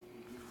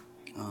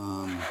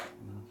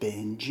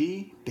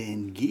Benji.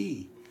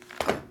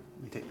 Let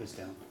me take this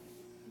down.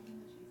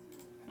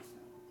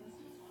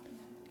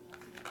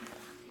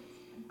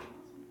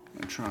 I'm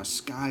going to try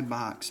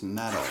Skybox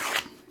metal.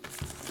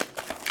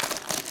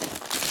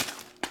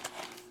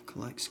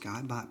 Collect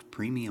Skybox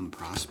premium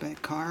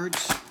prospect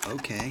cards?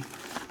 Okay.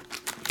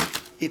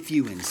 If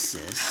you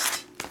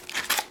insist.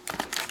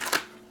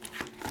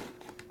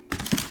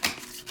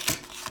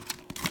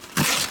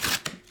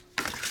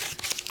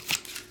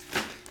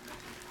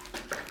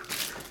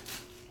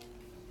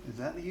 Is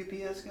that the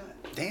UPS guy?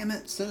 Damn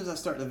it, as soon as I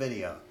start the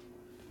video.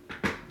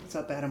 What's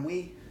up, Adam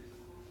Wee?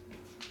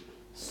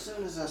 As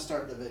soon as I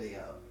start the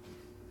video.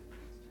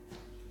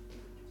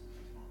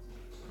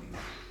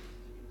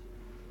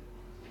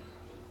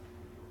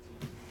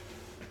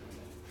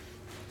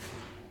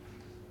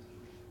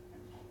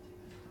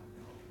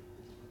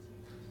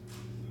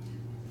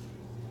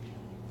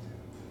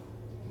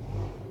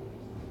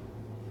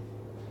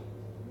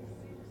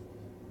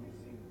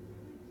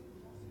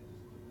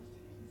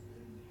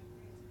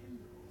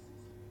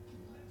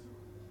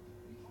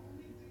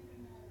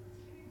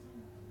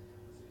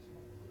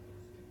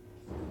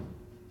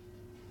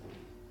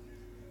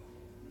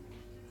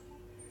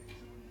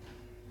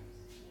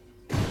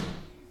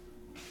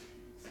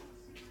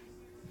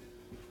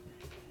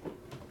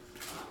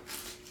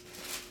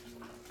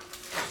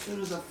 As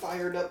soon as I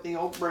fired up the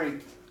old brake,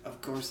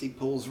 of course he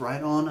pulls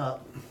right on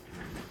up.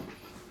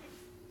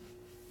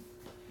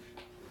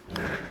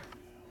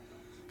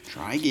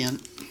 Try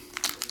again.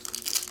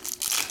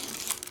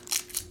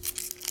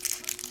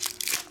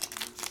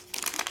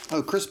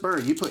 Oh, Chris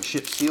Bird, you put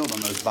ship sealed on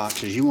those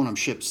boxes. You want them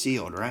ship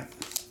sealed, right?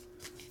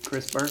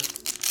 Chris Bird?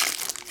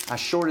 I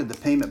shorted the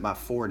payment by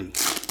 40.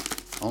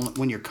 Only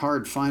when your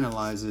card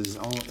finalizes,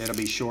 it'll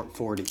be short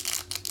 40.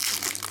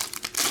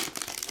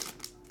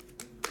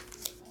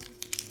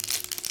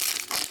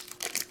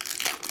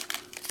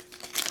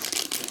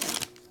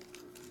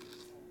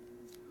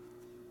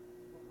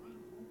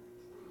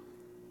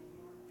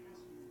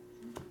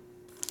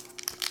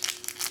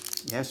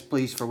 Yes,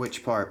 please, for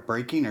which part?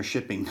 Braking or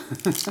shipping?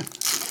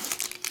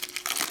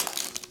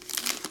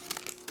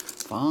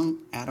 Fung,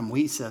 Adam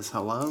Wee says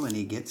hello, and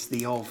he gets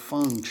the old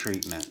Fung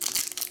treatment.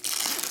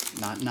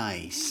 Not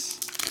nice.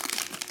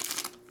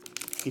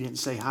 He didn't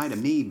say hi to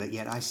me, but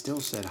yet I still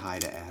said hi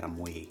to Adam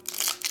Wee.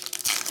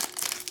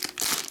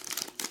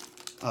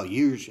 Oh,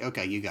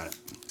 okay, you got it.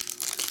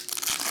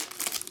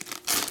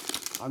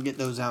 I'll get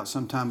those out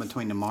sometime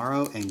between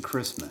tomorrow and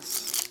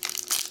Christmas.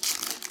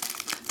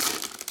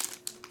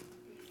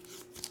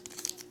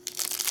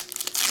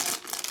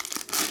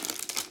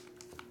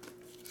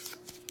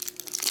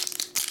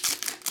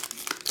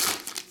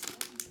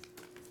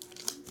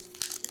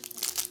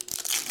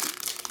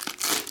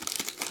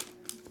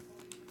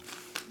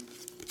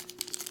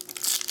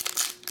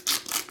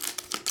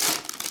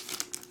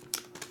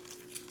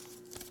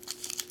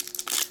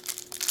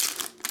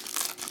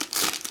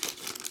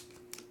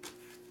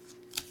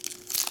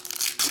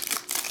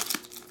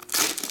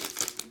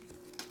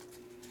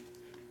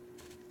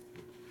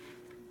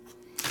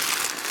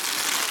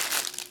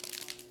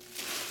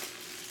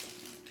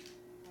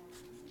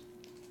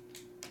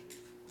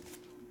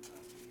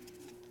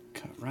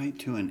 Right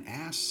to an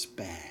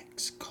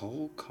Aspects,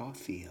 Cole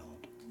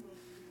Caulfield.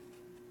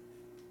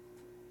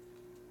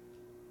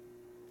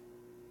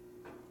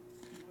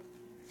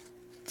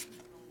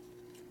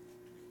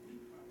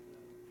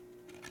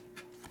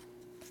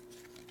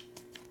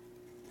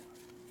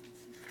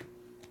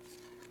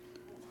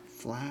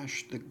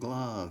 Flash the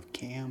Glove,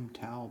 Cam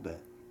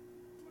Talbot.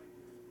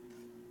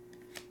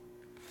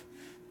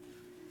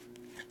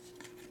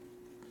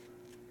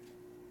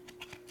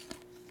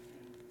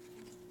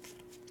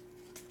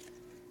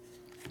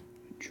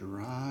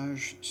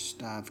 Raj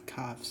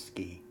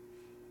Stavkovsky.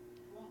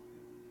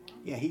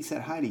 Yeah, he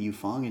said hi to you,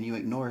 Fung, and you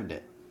ignored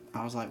it.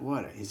 I was like,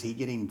 what? Is he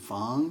getting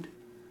funged?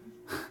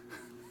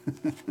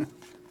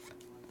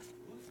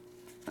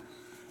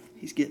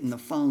 He's getting the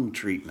Fung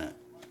treatment.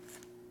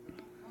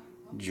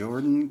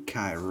 Jordan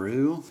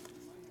Kyrou.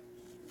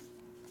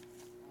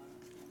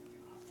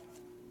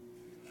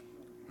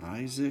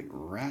 Isaac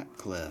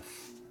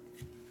Ratcliffe.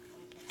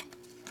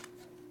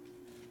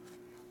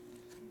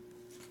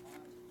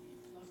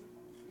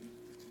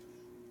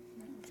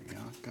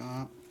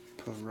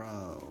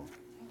 Perot.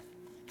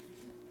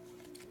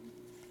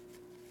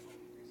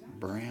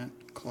 Brant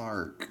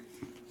Clark.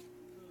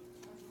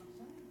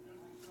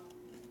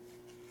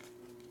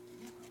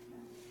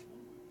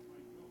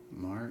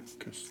 Mark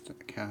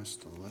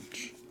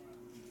Kastelich.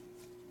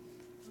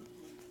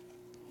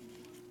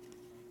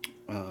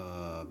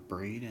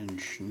 Braden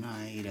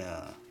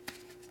Schneider.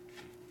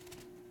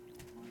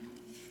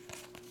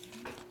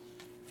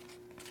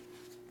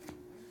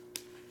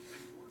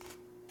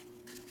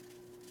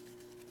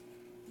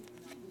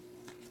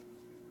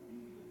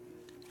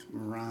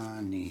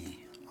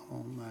 Ronnie.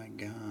 Oh my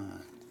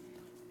God.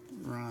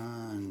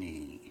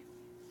 Ronnie.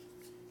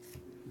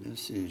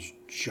 This is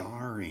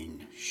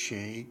jarring.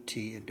 Shay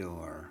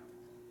Theodore.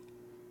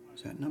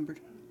 Is that numbered?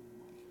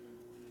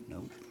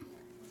 Nope.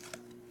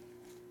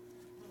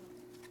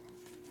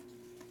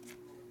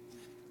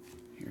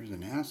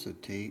 an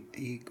acetate,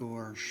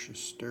 Igor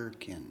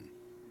Shesterkin.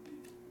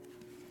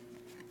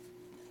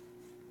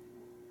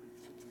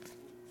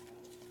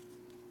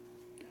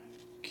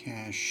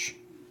 Cash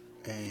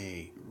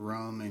A,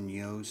 Roman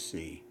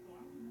Yossi.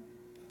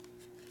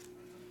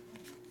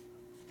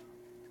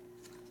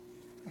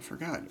 I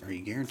forgot, are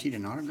you guaranteed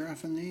an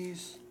autograph in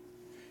these?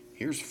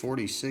 Here's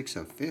 46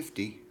 of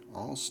 50,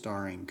 all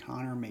starring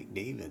Connor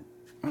McDavid.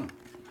 Oh,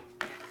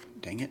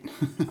 dang it.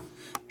 I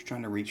was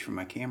trying to reach for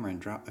my camera and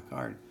drop the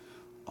card.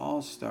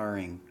 All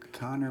starring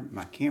Connor.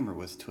 My camera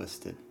was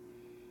twisted.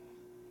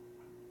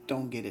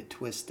 Don't get it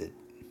twisted.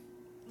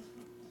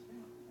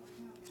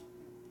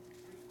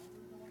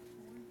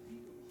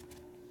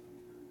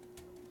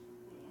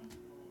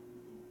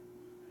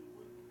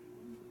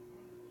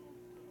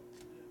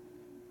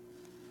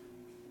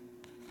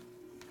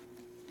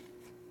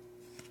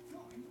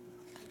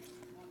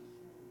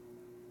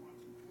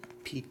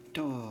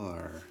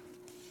 Peter.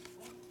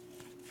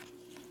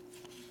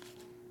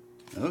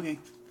 Okay.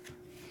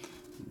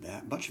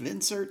 That bunch of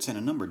inserts and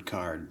a numbered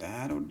card.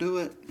 That'll do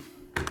it.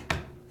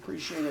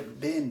 Appreciate it,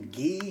 Ben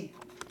Gee.